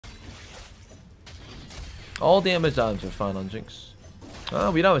All damage items are fine on Jinx.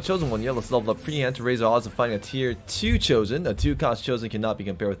 We don't have a chosen one yet. Let's level up Freehand to raise our odds of finding a tier 2 chosen. A 2 cost chosen cannot be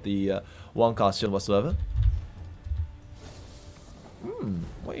compared with the 1 cost chosen whatsoever.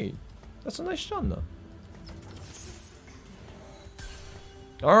 Wait. That's a nice shot though.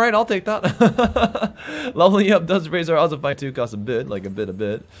 Alright, I'll take that. Leveling up does raise our odds of finding 2 costs a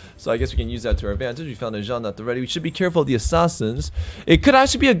bit. So I guess we can use that to our advantage. We found a Jeanne at the ready. We should be careful of the assassins. It could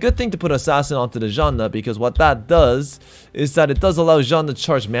actually be a good thing to put assassin onto the Jeanne, because what that does is that it does allow Jeanne to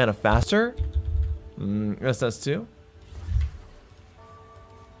charge mana faster. In a sense too.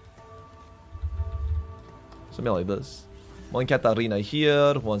 Something like this. One Katarina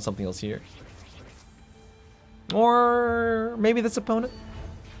here, one something else here. Or maybe this opponent.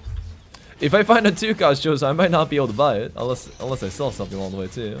 If I find a 2 cost chosen, I might not be able to buy it unless I sell something along the way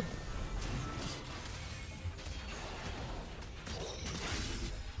too.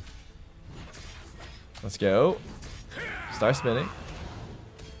 Let's go. Start spinning.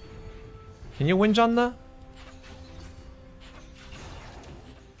 Can you win Janna?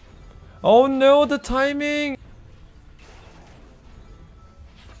 Oh no, the timing!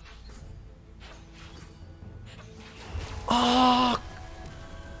 Ah!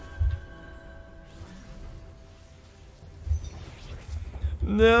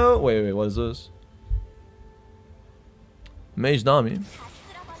 No, wait, what is this? Mage Nami.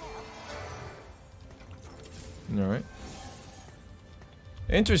 Alright.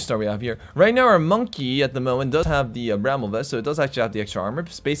 Interesting story we have here. Right now our monkey at the moment does have the Bramble vest, so it does actually have the extra armor.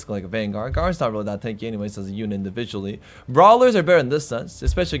 It's basically like a Vanguard. Guard's not really that tanky anyways as a unit individually. Brawlers are better in this sense,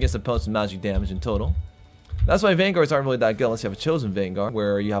 especially against opponents with magic damage in total. That's why Vanguards aren't really that good unless you have a chosen Vanguard,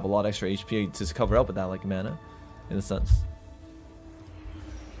 where you have a lot of extra HP to cover up with that like mana, in a sense.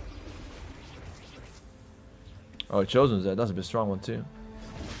 Oh, chosen's there. That's a bit strong one too.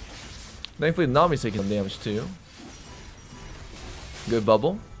 Thankfully, Nami's taking some damage too. Good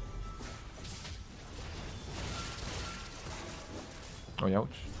bubble. Oh, ouch.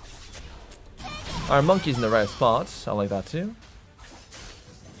 Our monkey's in the right spots. I like that too.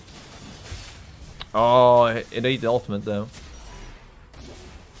 Oh, it ate the ultimate though.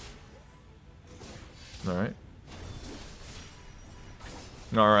 Alright.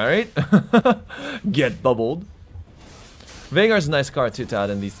 Alright. Get bubbled. Vanguard's a nice card too to add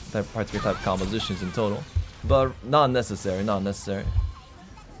in these particular type of compositions in total. But not necessary,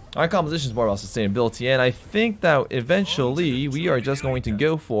 Our composition is more about sustainability, and I think that eventually we are just going to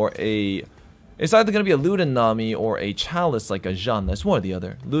go for a... It's either going to be a Luden Nami or a Chalice like a Jeanne. It's one or the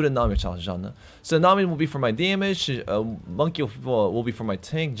other. Luden Nami or Chalice Jeanne. So Nami will be for my damage, Monkey will be for my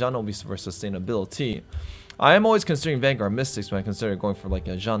tank, Jeanne will be for sustainability. I am always considering Vanguard Mystics when I consider going for like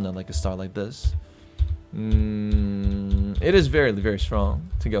a Jeanne, like a star like this. It is very, very strong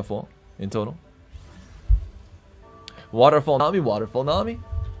to go for in total. Waterfall Nami.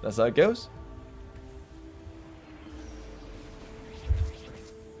 That's how it goes.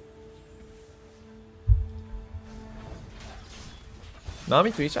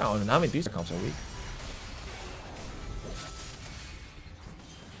 Nami 3 star. Oh, Nami 3 star comps are weak.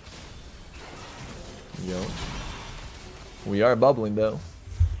 Yo. We are bubbling though.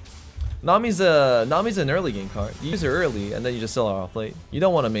 Nami's an early game card. You use her early and then you just sell her off late. You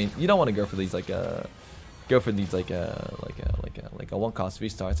don't want to go for these like a 1 cost 3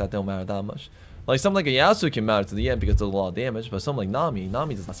 stars that don't matter that much. Like something like a Yasuo can matter to the end because it's a lot of damage, but something like Nami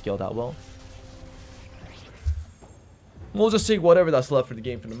does not scale that well. We'll just take whatever that's left for the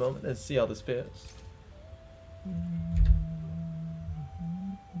game for the moment and see how this fares.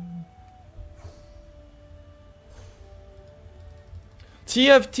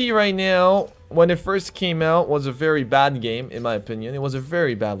 TFT right now, when it first came out, was a very bad game, in my opinion. It was a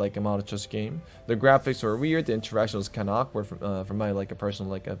very bad, like, amount of chess game. The graphics were weird, the interaction was kind of awkward from my, like, a personal,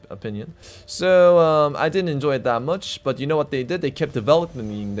 like, opinion. So, I didn't enjoy it that much, but you know what they did? They kept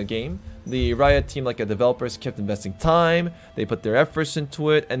developing the game. The Riot team, like, developers kept investing time, they put their efforts into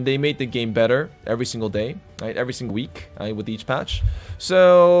it, and they made the game better every single day, right? Every single week, right? With each patch.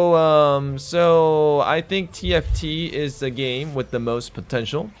 So, so I think TFT is the game with the most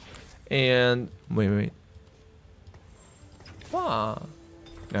potential. And wait. Ah.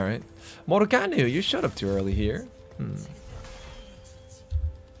 Alright. Morokanu, you showed up too early here.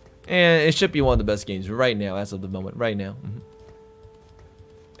 And it should be one of the best games right now, as of the moment. Right now.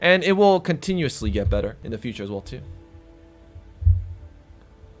 And it will continuously get better in the future as well too.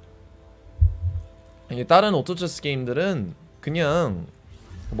 이게 다른 오토체스 게임들은 그냥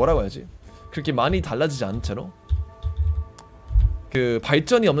뭐라고 해야지? 그렇게 많이 달라지지 않은 채로 그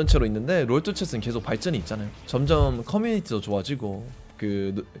발전이 없는 채로 있는데 롤토체스는 계속 발전이 있잖아요. 점점 커뮤니티도 좋아지고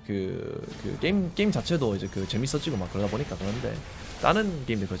게임 자체도 이제 재밌어지고 막 그러다 보니까 그런데 다른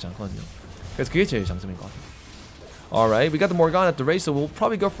게임들 그렇지 않거든요. 그래서 그게 제일 장점인 것 같아요. Alright, we got the Morgana at the race, so we'll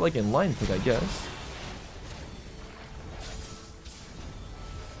probably go for like in line pick, I guess.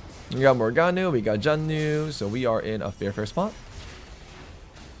 We got Morgana, we got Jannu, so we are in a fair spot.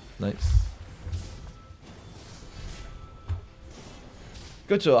 Nice.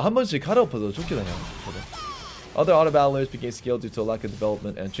 그렇죠. 한 번씩 cut-off도 좋긴 해요. Other auto battlers became scaled due to a lack of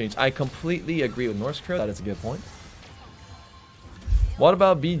development and change. I completely agree with Norse Crow. That is a good point. What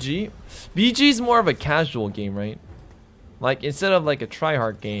about BG? BG is more of a casual game, right? Like, instead of like a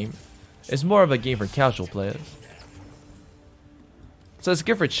try-hard game, it's more of a game for casual players. So it's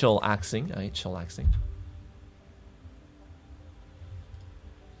good for chill axing. Alright, chill axing.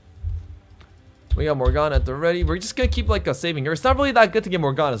 We got Morgana at the ready. We're just gonna keep like saving her. It's not really that good to get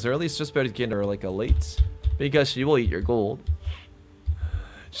Morgana's early. It's just better to get her like a late, because she will eat your gold.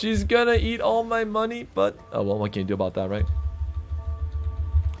 She's gonna eat all my money, but oh well, what can you do about that, right?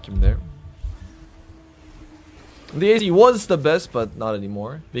 Keep him there. The AC was the best, but not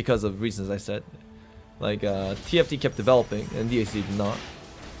anymore because of reasons I said. Like TFT kept developing and the AC did not.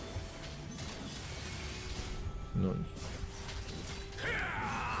 No.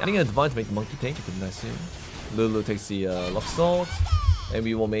 Adding a divine to make the monkey tank would be nice too. Lulu takes the Love Salt, and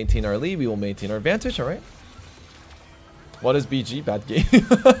we will maintain our lead. We will maintain our advantage. All right. What is BG? Bad game.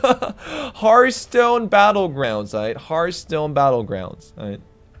 Hearthstone Battlegrounds. Alright. Hearthstone Battlegrounds. Alright.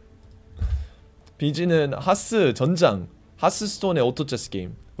 BG는 하스 전장. 하스스톤의 오토체스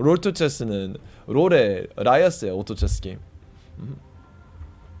게임. 롤토체스는 롤의 라이엇의 오토체스 게임.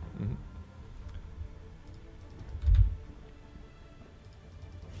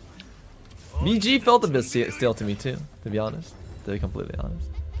 BG felt a bit stale to me too, to be honest. To be completely honest.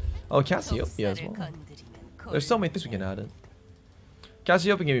 Oh, Cassiopeia as well. There's so many things we can add in.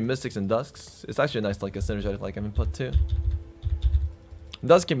 Cassiopeia can be Mystics and Dusks. It's actually nice, like a synergetic like input too.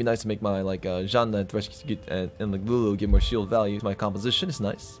 Dusk can be nice to make my like Jeanne and Thresh and like Lulu give more shield value to my composition. It's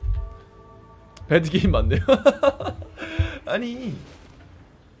nice. 배드 게임 맞네요. 아니.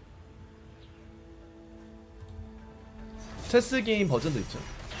 체스 게임 버전도 있죠.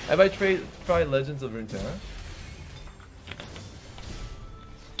 Have I tried Legends of Runeterra?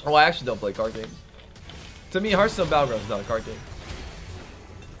 Oh, I actually don't play card games. To me, Hearthstone Battlegrounds is not a card game.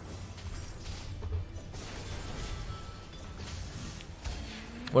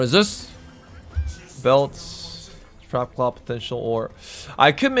 What is this? Belts, Trap Claw potential, or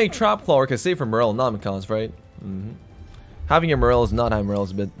I could make Trap Claw or I could save for Morel and Nomicons, right? Having a Morel is not having Morel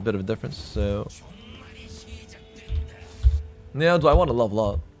is a bit of a difference, so. Now, do I want to level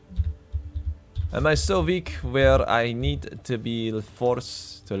up? Am I so weak where I need to be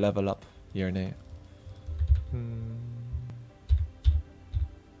forced to level up here now?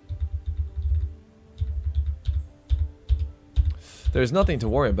 There's nothing to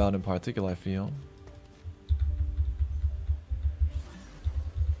worry about in particular, I feel.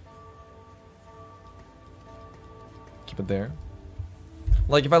 Keep it there.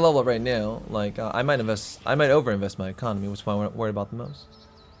 Like if I level up right now, like I might over-invest my economy, which is what I'm worried about the most.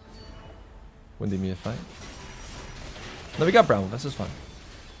 When they meet a fight. No, we got Brown. This is fine.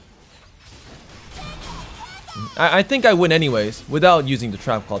 I think I win anyways without using the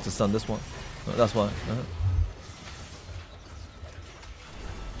Trap Claw to stun this one. That's why.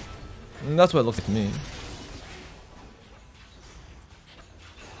 That's what it looks like to me.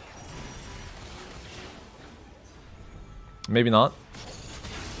 Maybe not.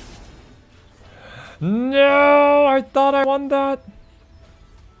 No, I thought I won that.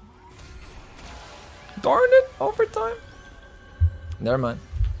 Darn it, overtime. Never mind.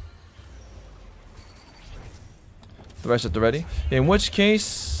 The rest at the ready. In which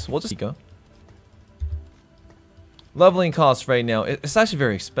case, we'll just go. Leveling costs right now, it's actually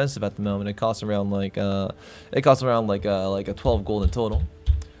very expensive at the moment. It costs around like a 12 gold in total.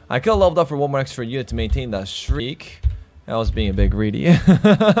 I could have leveled up for one more extra unit to maintain that streak. I was being a bit greedy.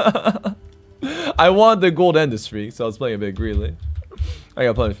 I wanted the gold and the streak, so I was playing a bit greedily. I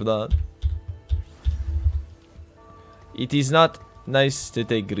got plenty for that. It is not nice to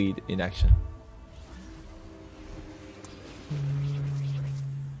take greed in action.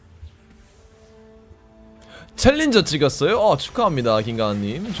 챌린저 찍었어요? 축하합니다,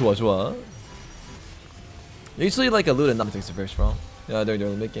 김가은님. 좋아, 좋아. Usually, like a loot and nothing are very strong during the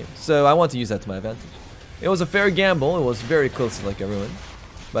early mid game, so I want to use that to my advantage. It was a fair gamble. It was very close to like a ruin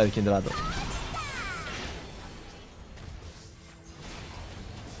by the Kinderado.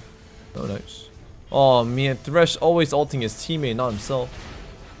 Oh, nice. Oh man, Thresh always ulting his teammate, not himself.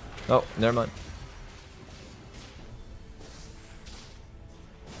 Oh, never mind.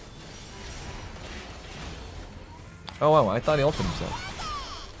 Oh wow, I thought he ulted himself.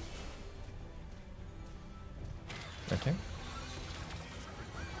 Okay.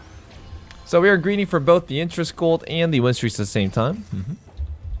 So we are greedy for both the interest gold and the win streaks at the same time.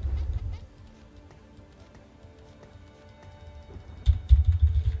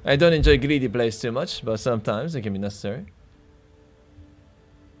 I don't enjoy greedy plays too much, but sometimes it can be necessary.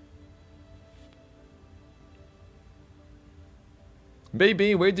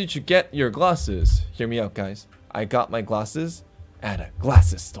 Baby, where did you get your glasses? Hear me out, guys. I got my glasses at a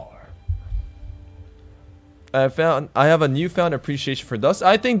glasses store. I have a newfound appreciation for Dust.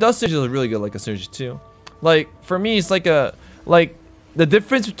 I think Dust Synergy is really good, like a synergy too. Like for me, it's like the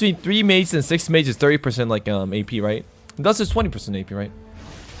difference between 3 mages and 6 mages is 30% like AP, right? Dust is 20% AP, right?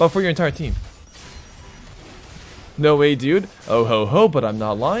 But for your entire team. No way, dude. Oh ho ho, but I'm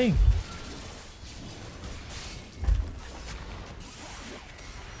not lying.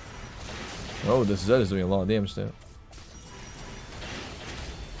 Oh, this Zed is doing a lot of damage there.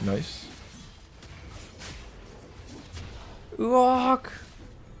 Nice. Walk.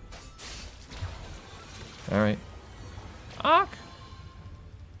 Alright. Walk.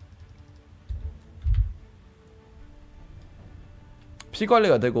 피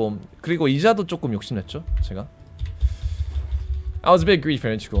관리가 되고 그리고 이자도 조금 욕심냈죠 제가. I was a bit greedy for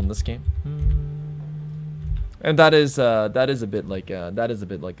energy gold in this game. And that is a bit like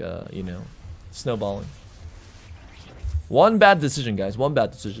you know, snowballing. One bad decision, guys. One bad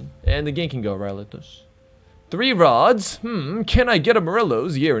decision, and the game can go right like this. 3 rods. Can I get a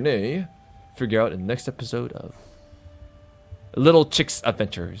Morello's? Yeah or nay? Figure out in the next episode of Little Chicks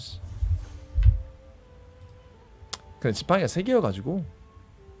Adventures. 근데 지팡이가 3개여가지고.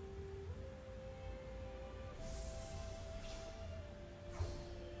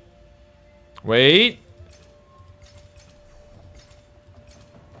 Wait.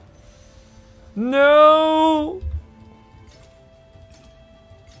 No.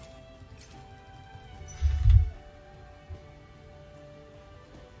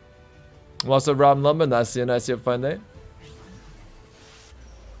 What's up, Rob Lumber? Nice to see you. Fun day.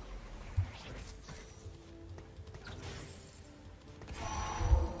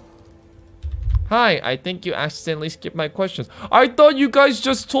 Hi, I think you accidentally skipped my questions. I thought you guys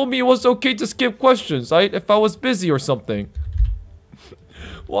just told me it was okay to skip questions, right? If I was busy or something.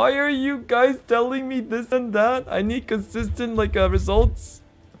 Why are you guys telling me this and that? I need consistent results.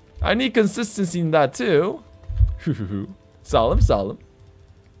 I need consistency in that too. Solemn, solemn.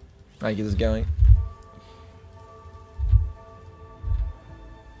 I get this going.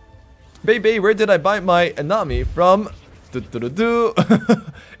 Bebe, where did I buy my Nami from?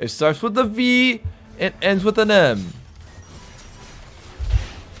 It starts with a V and ends with an M.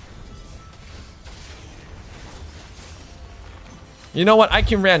 You know what? I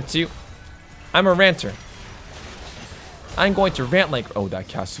can rant too. I'm a ranter. I'm going to rant like... Oh, that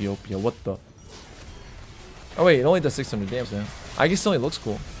Cassiopeia. What the... Oh, wait. It only does 600 damage now. I guess it only looks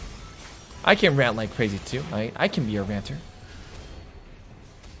cool. I can rant like crazy too. I can be a ranter.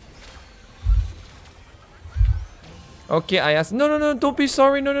 Okay, I asked... No. Don't be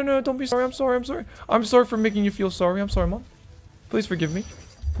sorry. No. Don't be sorry. I'm sorry. I'm sorry for making you feel sorry. I'm sorry, Mom. Please forgive me.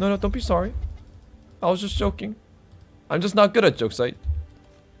 No. Don't be sorry. I was just joking. I'm just not good at jokes, right?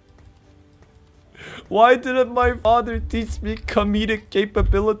 Why didn't my father teach me comedic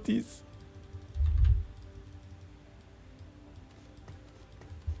capabilities?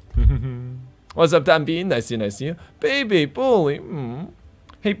 What's up, Dan Bean? Nice to see you. Baby, bully.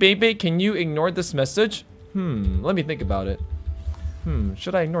 Hey, Bebe, can you ignore this message? Let me think about it.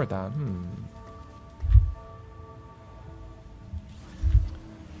 Should I ignore that?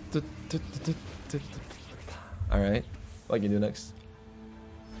 Alright. What can you do next?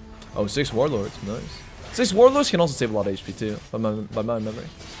 Oh, 6 warlords. Nice. 6 warlords can also save a lot of HP too, by my memory.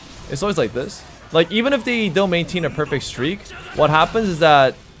 It's always like this. Like, even if they don't maintain a perfect streak, what happens is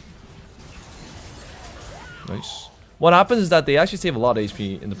that... Nice. What happens is that they actually save a lot of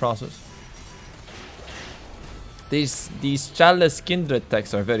HP in the process. These Chalice Kindred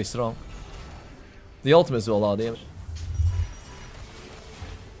techs are very strong. The ultimates do a lot of damage.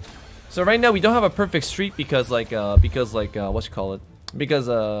 So right now we don't have a perfect streak because what you call it? Because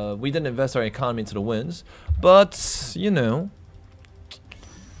we didn't invest our economy into the wins. But you know.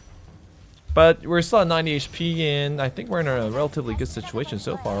 But we're still at 90 HP and I think we're in a relatively good situation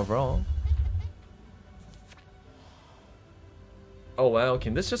so far overall. Oh wow,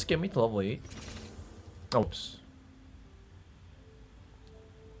 can this just get me to level 8? Oops.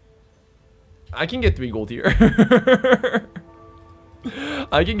 I can get 3 gold here.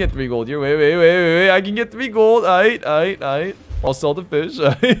 I can get 3 gold here. Wait. I can get 3 gold. Aight. I'll sell the fish.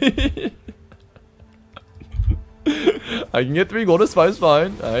 I can get 3 gold. It's fine. It's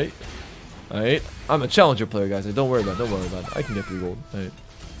fine. Alright. Alright. I'm a challenger player, guys. Don't worry about it. Don't worry about it. I can get 3 gold. Alright.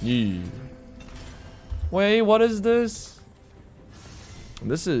 Yeah. Wait, what is this?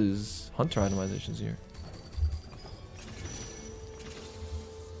 This is hunter itemizations here.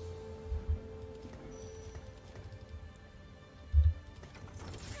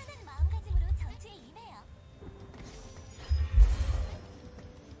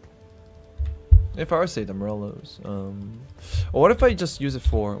 If I were to say the Morellos, what if I just use it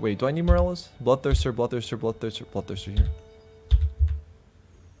for? Wait, do I need Morellos? Bloodthirster, Bloodthirster, Bloodthirster, Bloodthirster here.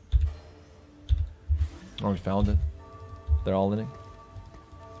 Oh, we found it. They're all inning.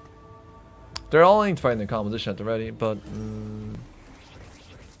 They're all inning to fight in the competition at the ready, but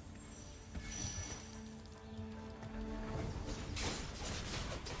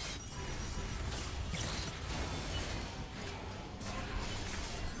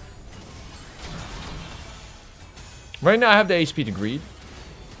right now I have the HP to greed.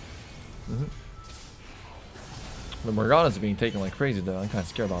 The Morgana's being taken like crazy though. I'm kind of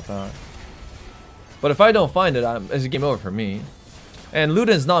scared about that. But if I don't find it, it's a game over for me. And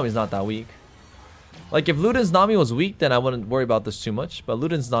Luden's Nami's not that weak. Like if Luden's Nami was weak, then I wouldn't worry about this too much. But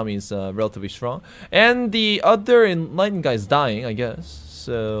Luden's Nami is relatively strong. And the other enlightened guy's dying, I guess.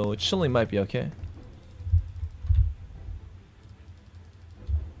 So chilling might be okay.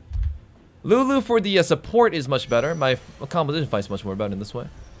 Lulu for the support is much better. My composition fight's much more better in this way.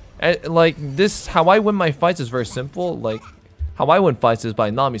 And like this, how I win my fights is very simple. Like how I win fights is by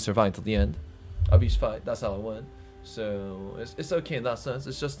Nami surviving till the end of each fight. That's how I win. So it's okay in that sense.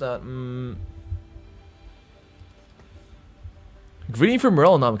 It's just that greeting for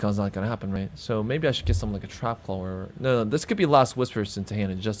Morel and Namikon's not gonna happen, right? So maybe I should get something like a trap claw or no, this could be Last Whispers into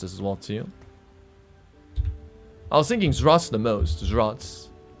Hand and Justice as well too. I was thinking Zrots the most, Zrots.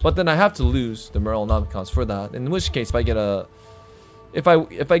 But then I have to lose the Morel and Namikons for that. In which case if I get a if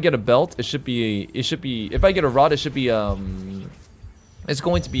I get a belt, it should be if I get a rod, it should be it's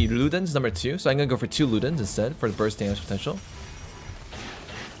going to be Ludens number 2. So I'm gonna go for 2 Ludens instead for the burst damage potential.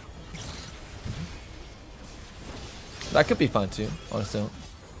 That could be fine too, honestly.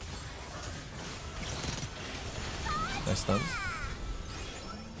 Nice stuns.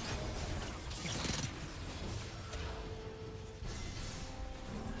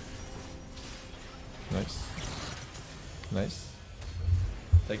 Nice. Nice.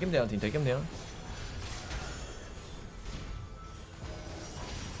 Take him down, team. Take him down.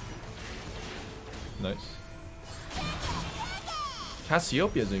 Nice.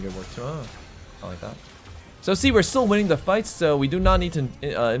 Cassiopeia's doing good work too, huh? I like that. So see, we're still winning the fights, so we do not need to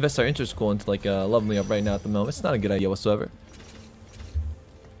invest our interest goal into like leveling up right now at the moment. It's not a good idea whatsoever.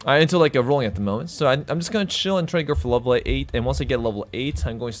 Into like a rolling at the moment. So I'm just gonna chill and try to go for level 8. And once I get level 8,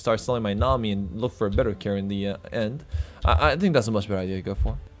 I'm going to start selling my Nami and look for a better carry in the end. I think that's a much better idea to go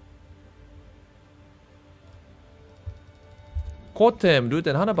for. 코어템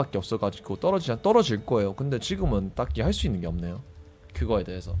루덴 하나밖에 없어가지고 떨어질 거예요. 근데 지금은 딱히 할 수 있는 게 없네요. 그거에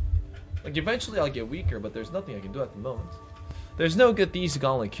대해서. Like eventually I'll get weaker, but there's nothing I can do at the moment. There's no good Thieves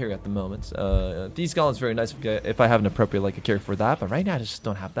Gauntlet carry at the moment. Thieves Gauntlet's very nice if I have an appropriate like a carry for that, but right now I just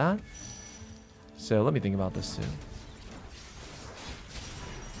don't have that. So let me think about this too.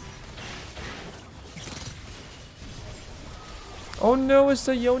 Oh no, it's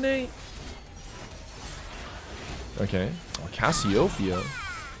a Yone. Okay. Oh, Cassiopeia.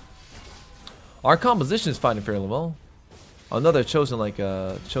 Our composition is fighting fairly well. Another chosen like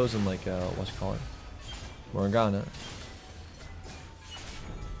what you call it? Morgana.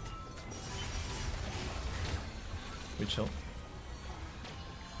 We chill.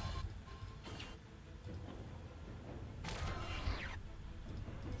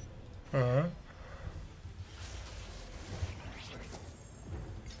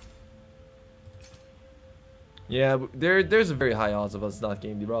 Yeah, there's a very high odds of us not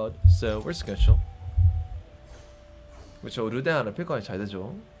getting the rod, so we're just gonna chill. 그렇죠. 루덴 하나 필거리 잘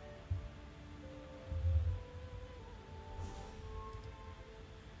되죠.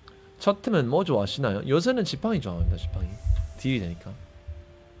 첫 템은 뭐 좋아하시나요? 요새는 지팡이 좋아합니다. 지팡이 딜이 되니까.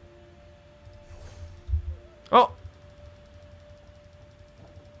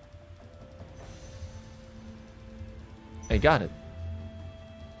 I got it.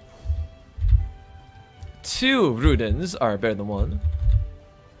 2 Rudens are better than 1.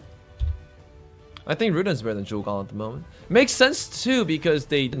 I think Ruden's better than Jewel Gauntlet at the moment. Makes sense too because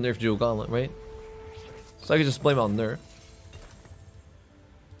they nerfed Jewel Gauntlet, right? So I could just blame it on nerf.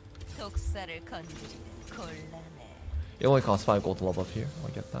 It only costs 5 gold to level up here. I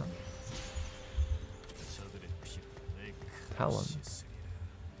get that. Talon.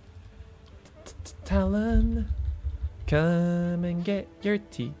 Talon. Come and get your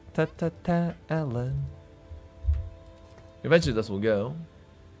tea, ta ta ta, Ellen. Eventually this will go.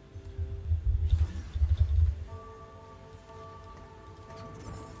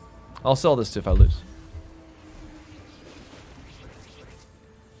 I'll sell this if I lose.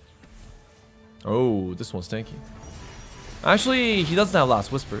 Oh, this one's tanky. Actually, he doesn't have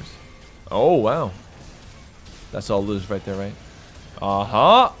Last Whispers. Oh, wow. That's all lose right there, right?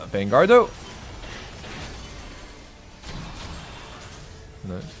 Aha! Vanguardo!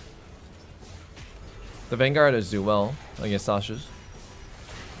 Nice. The Vanguardos do well against Sasha's.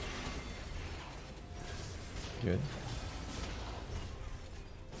 Good.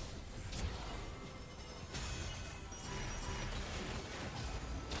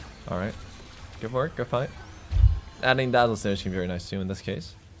 Alright. Good work, good fight. Adding Dazzle Snare can be very nice too in this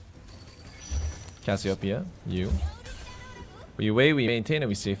case. Cassiopeia, you. We wait, we maintain, and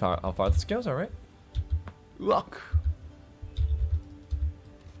we see how far this goes, alright? Luck.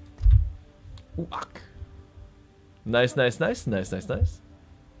 Luck. Nice, nice, nice, nice, nice, nice.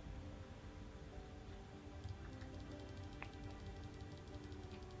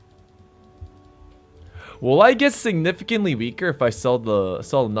 Will I get significantly weaker if I sell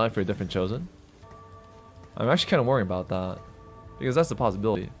the knife for a different chosen? I'm actually kind of worrying about that, because that's a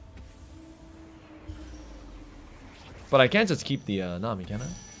possibility. But I can't just keep the Nami, can I?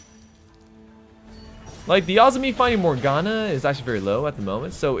 Like, the odds of me finding Morgana is actually very low at the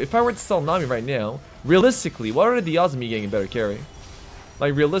moment. So if I were to sell Nami right now, realistically, what are the odds of me getting a better carry?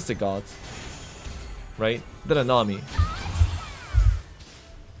 Like, realistic odds. Right? Than a Nami.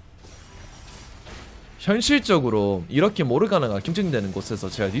 현실적으로 이렇게 모르가나가 경쟁되는 곳에서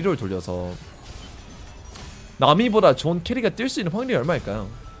제가 리로를 돌려서 나미보다 좋은 캐리가 뜰 수 있는 확률이 얼마일까요?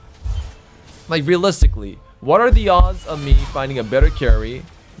 Like, realistically, what are the odds of me finding a better carry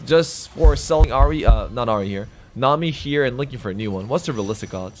just for selling Ari, not Ari here, Nami here and looking for a new one? What's the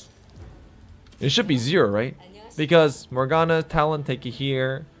realistic odds? It should be 0, right? Because Morgana, Talon take it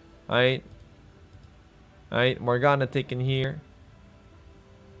here, right? Right, Morgana taken here.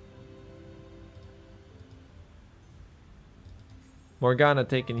 Morgana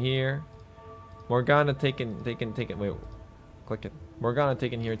taken here. Morgana taken, wait, click it. Morgana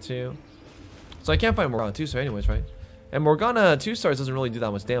taken here too. So I can't find Morgana 2-star anyways, right? And Morgana 2-stars doesn't really do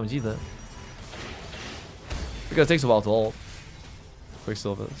that much damage either. Because it takes a while to ult.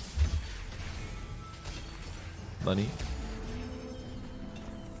 Quicksilver. Money.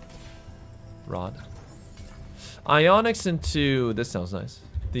 Rod. Ionics into... This sounds nice.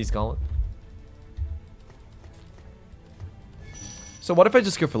 These gauntlet. So what if I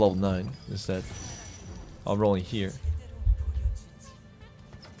just go for level 9 instead? I'll roll in here.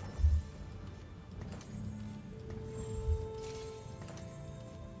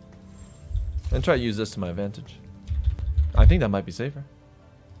 And try to use this to my advantage. I think that might be safer.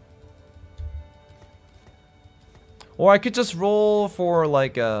 Or I could just roll for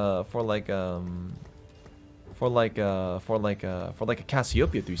like a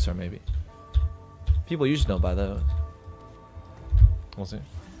Cassiopeia 3-star maybe. People usually don't buy those. We'll see.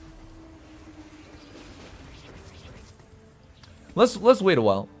 Let's wait a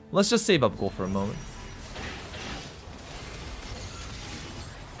while. Let's just save up gold for a moment.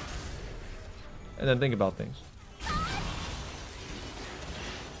 And then think about things.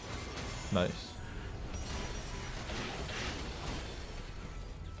 Nice.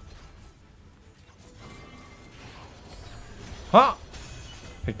 Huh?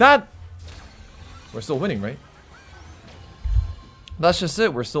 Take that! We're still winning, right? That's just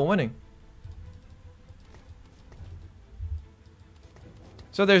it, we're still winning.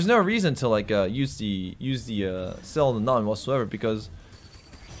 So there's no reason to like use the sell the Nami whatsoever, because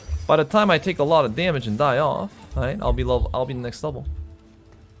by the time I take a lot of damage and die off, right, I'll be the next level.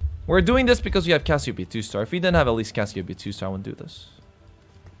 We're doing this because we have Cassiopeia 2-star. If we didn't have at least Cassiopeia 2-star, I wouldn't do this.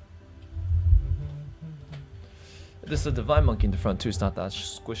 This is a Divine Monkey in the front too, it's not that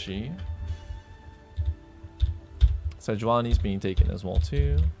squishy. Sejuani's being taken as well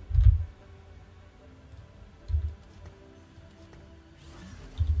too.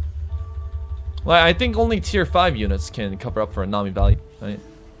 Well, I think only tier 5 units can cover up for a Nami value, right?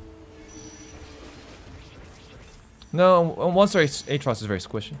 No, once our Aatrox is very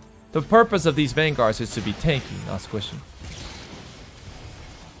squishy. The purpose of these Vanguards is to be tanky, not squishy.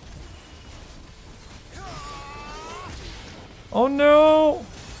 Oh no!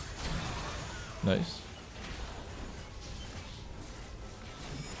 Nice.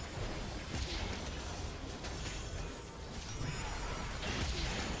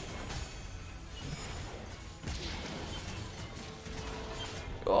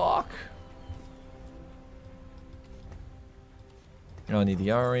 Fuck. I don't need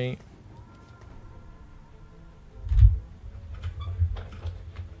the Ari.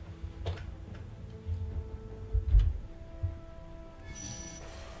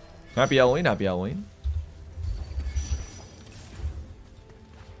 Happy Halloween, happy Halloween.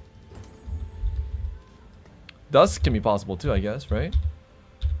 Dusk can be possible too, I guess, right?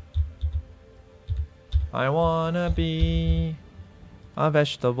 I wanna be a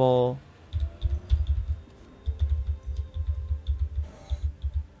vegetable.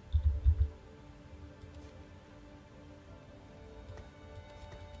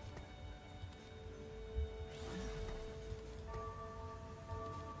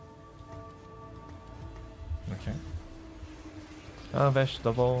 Okay. A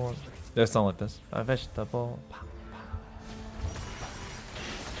vegetable. There's a song like this. A vegetable.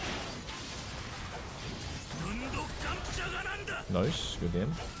 Nice, good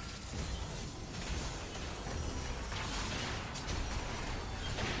game.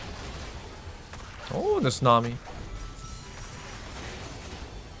 Oh, this Nami.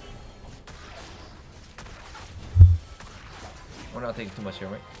 We're not taking too much here,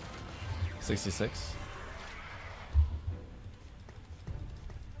 right? 66.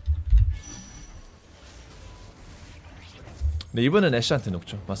 네, 이분은 애쉬한테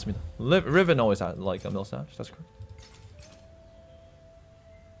녹죠. 맞습니다. Riven always had like a mill sash. That's correct.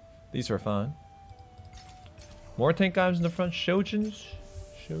 These are fun. More tank items in the front. Shojins.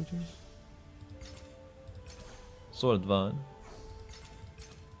 Sort of fun.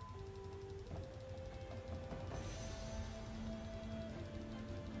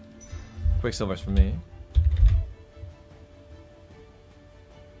 Quicksilver's for me.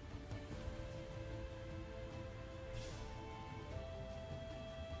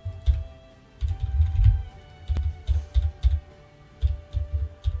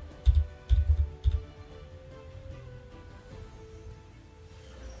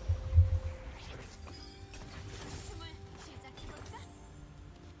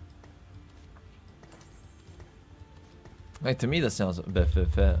 Like, to me, that sounds a bit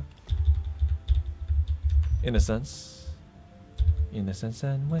fair. In a sense. In a sense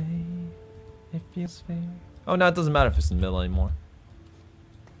and way, it feels fair. Oh, no, it doesn't matter if it's in the middle anymore.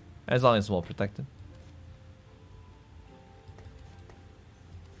 As long as it's well protected.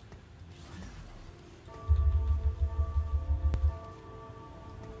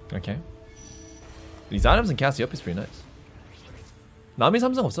 Okay. These items in Cassiopeia is pretty nice. 나미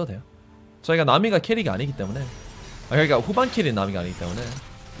삼성 없어도 돼요. 저희가 나미가 캐리가 아니기 때문에. 그러니까 후반 킬인 나미가 아니기 때문에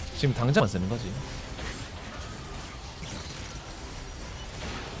지금 당장만 쓰는 거지.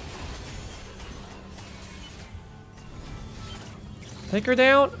 Take her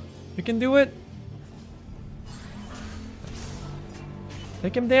down. You can do it.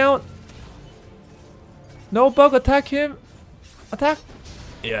 Take him down. No bug. Attack him. Attack.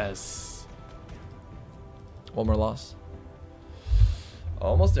 Yes. One more loss.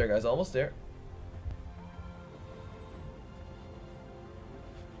 Almost there, guys. Almost there.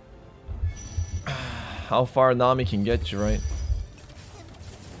 How far Nami can get you, right?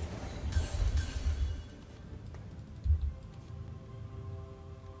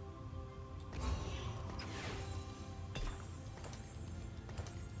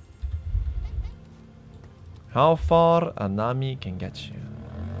 How far a Nami can get you.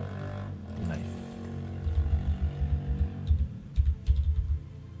 Knife.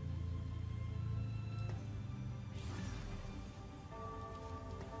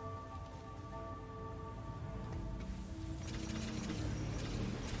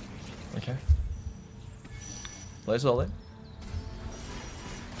 Okay. Play slowly.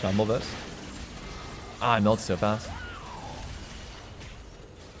 Jumble this. Ah, I melted so fast.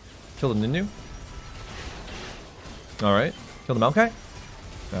 Kill the Nunu. Alright. Kill the Maokai.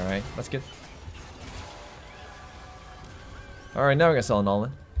 Alright, that's good. Alright, now we're gonna sell an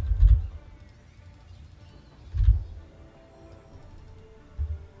all-in.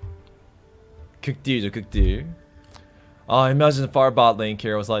 극딜이죠, 극딜. Oh, imagine if our bot lane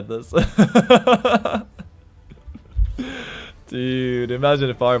carry was like this. Dude, imagine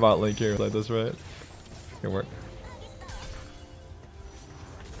if our bot lane carry was like this, right? Good work.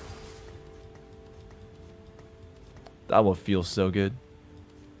 That will feel so good.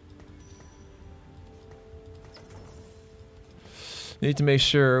 Need to make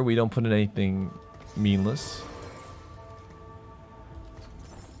sure we don't put in anything meaningless.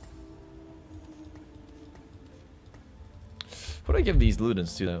 What do I give these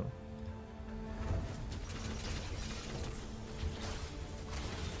Ludens to, though?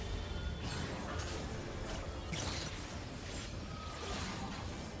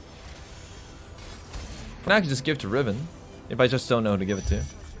 I can just give to Riven. if I just don't know who to give it to.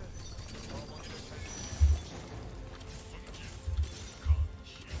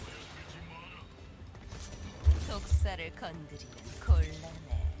 독사를 건드리면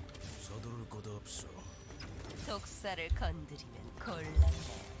곤란해. 서두를 것도 없어. 독사를 건드리면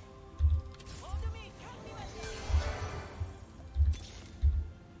곤란해.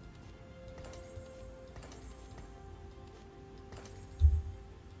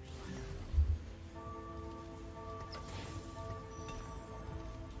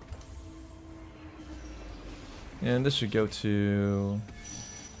 And this should go to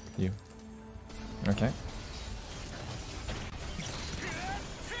you. Okay.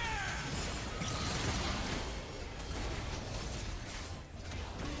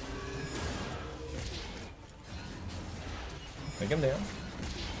 Take him down.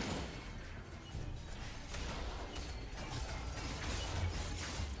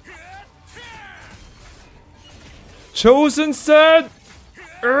 Chosen set.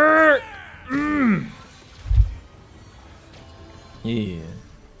 Yeah.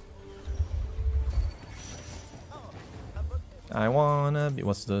 I wanna be.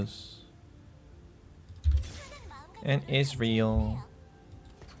 What's this? And Israel.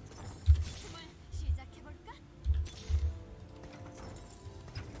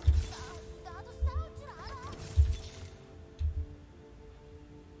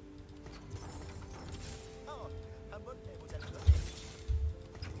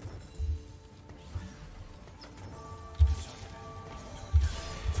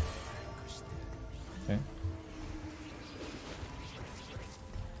 Okay.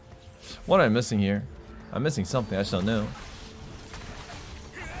 What am I missing here? I'm missing something, I just don't know.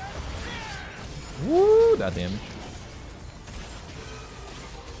 Woo, that damage.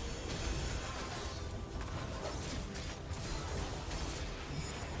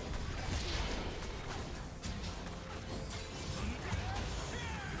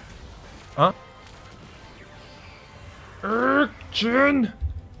 Huh? Chin.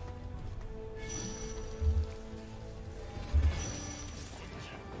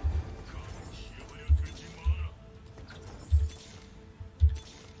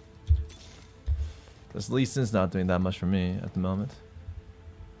 This Lee Sin's not doing that much for me at the moment.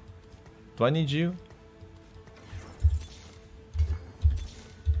 Do I need you?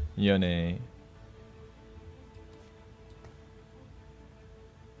 Yone.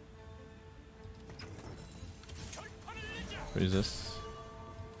 What is this?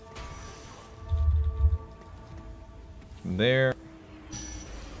 From there.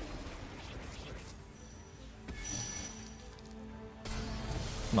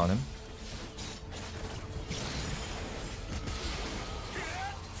 Come on, him.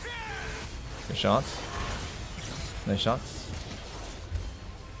 Good shots. Nice shots.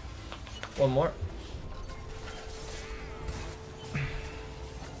 One more.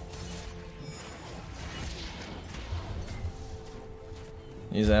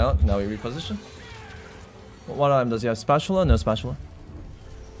 He's out. Now we reposition. What item does he have? Spatula? No spatula.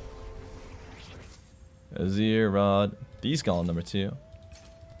 Azir, Rod. Beast Golem number 2.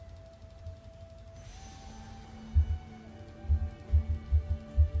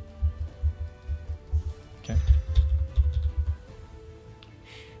 Okay.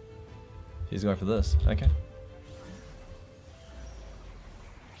 He's going for this. Okay.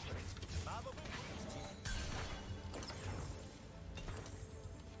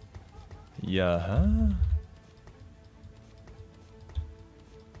 Yeah.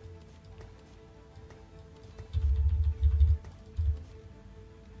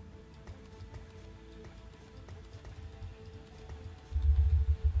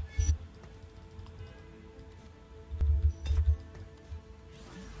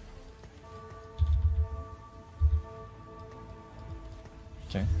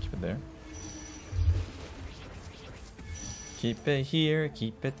 Okay, keep it there. Keep it here,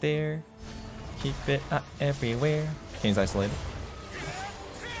 keep it there. Keep it everywhere. Kane's isolated.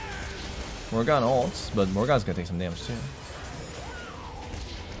 Morgana ults, but Morgana's gonna take some damage too.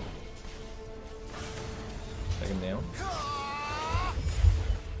 Take him down.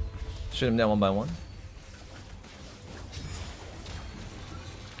 Shoot him down one by one.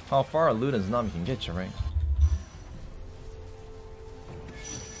 How far Luden's Nami can get you, right?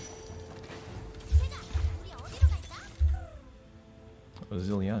 Oh,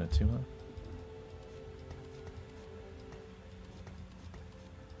 Zilliana too, huh?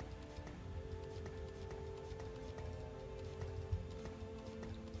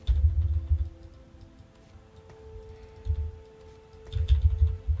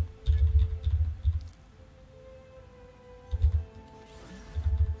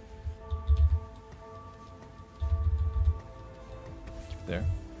 there.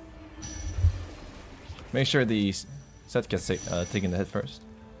 Make sure the set gets taking the hit first.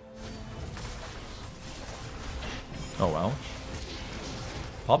 Oh wow.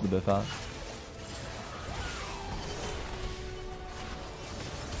 Popped a bit fast.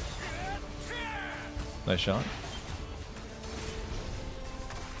 Nice shot.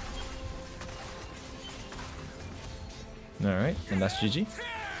 Alright, and that's GG.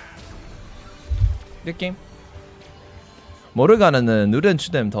 Good game. 모르가나는 누른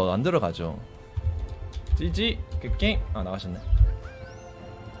추뎀 더 안 들어가죠. GG. Good game. 아, 나가셨네.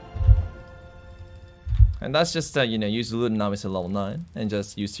 And that's just you know, use loot and Nami at level 9 and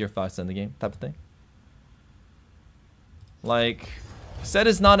just use tier 5 to end the game type of thing. Like, Set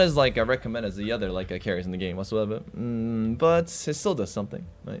is not as like recommended as the other like carries in the game whatsoever, but it still does something,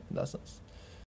 right? In that sense.